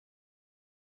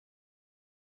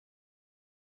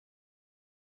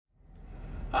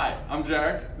Hi, I'm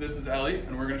Jarek, this is Ellie,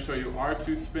 and we're going to show you our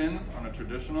 2 spins on a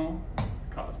traditional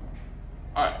Cosmo.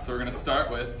 Alright, so we're going to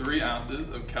start with 3 ounces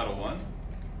of Kettle One,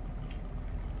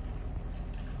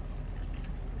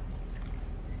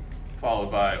 followed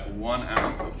by 1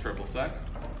 ounce of triple sec,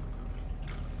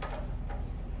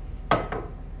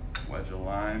 wedge a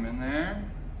lime in there,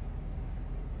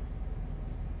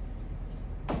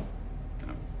 and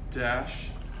a dash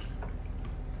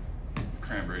of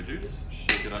cranberry juice.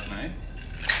 Shake it up nice.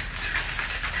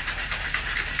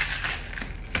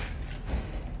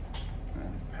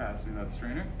 Pass me that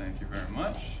strainer, thank you very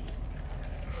much.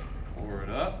 Pour it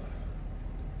up.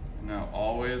 Now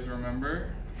always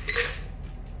remember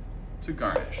to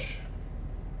garnish.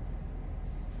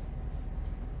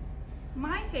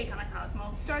 My take on a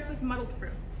Cosmo starts with muddled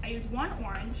fruit. I use 1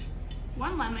 orange,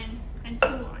 1 lemon, and 2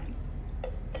 limes.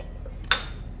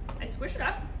 I squish it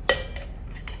up,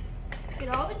 get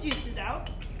all the juices out.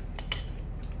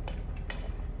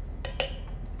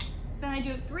 Then I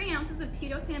do 3 ounces of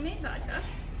Tito's handmade vodka,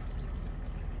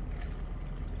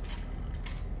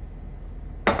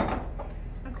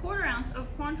 a 1/4 ounce of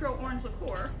Cointreau orange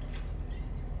liqueur,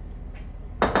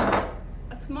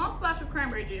 a small splash of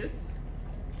cranberry juice,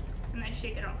 and I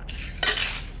shake it all up.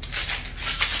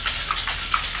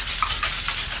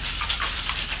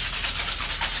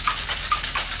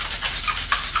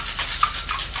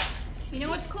 You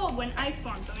know it's cold when ice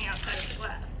forms on the outside of the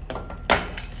glass.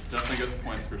 Definitely gets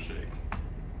points for shake.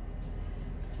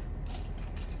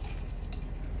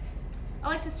 I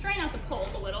like to strain out the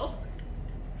pulp a little